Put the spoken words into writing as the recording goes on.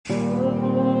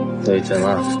너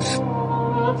있잖아,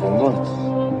 뭔가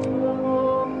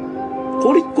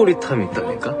꼬릿꼬릿함이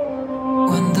있다니까?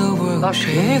 나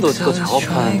괜히 너 저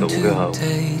작업하는데 오래하고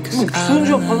뭐 무슨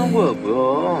작업하는 거야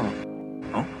뭐야?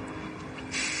 어?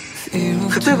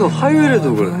 그때 그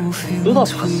화요일에도 그래. 너 나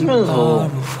봤으면서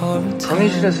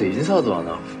강의실에서 인사도 안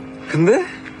하고. 근데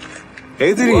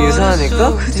애들이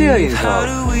인사하니까 그제야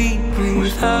인사하고.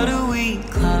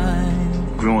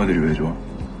 그 영화들이 왜 좋아?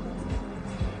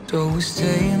 뭐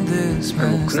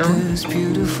그냥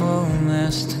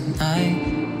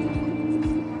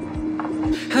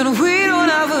And we don't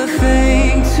have a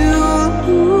thing to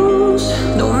lose,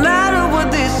 no matter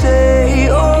what they say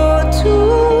or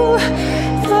do.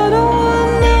 I don't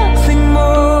want nothing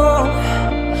more.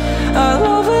 Our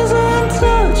love is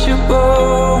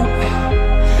untouchable.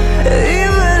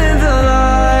 Even in the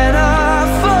line of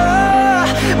fire,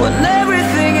 when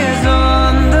everything is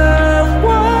on the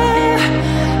wire,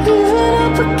 even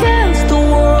up against the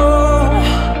wall,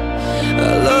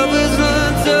 our love is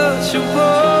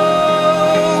untouchable.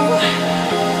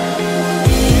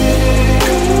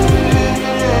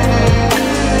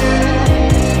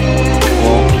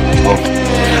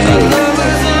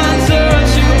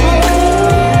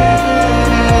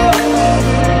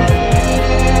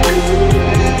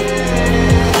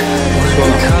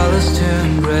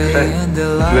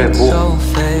 왜 뭐?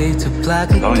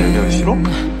 나랑 얘기하기 싫어?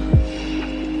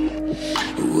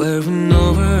 Wearing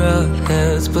over our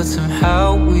heads, but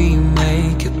somehow we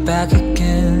make it back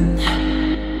again.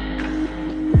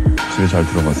 집에 잘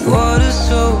들어갔어? Water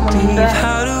so deep,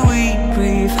 how do we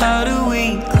breathe? How do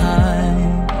we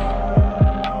climb?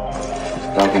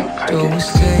 나 그냥 갈게. Don't we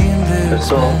stay in this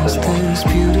됐어, mess, 가지마. this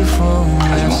beautiful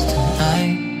mess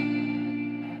tonight?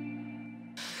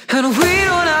 And we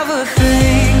don't have a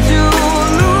thing to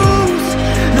lose,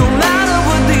 no matter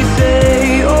what they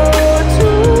say or do.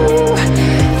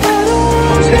 I don't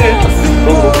want nothing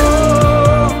more.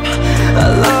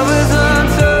 Our love is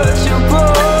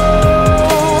untouchable.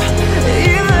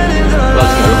 Even in the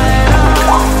light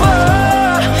of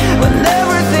fire, when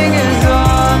everything is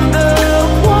on the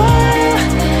wire,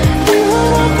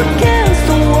 even up against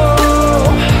the wall,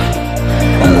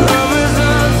 our love is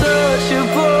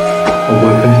untouchable.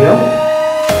 뭐야, 끝이야?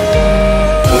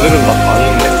 오늘은 막 많이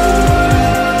있네.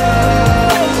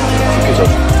 그렇게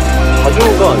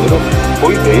자주가 아니라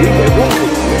거의 매일 매번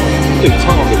보는데 진짜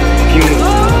이상하게 빙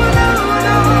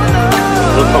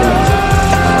그렇다고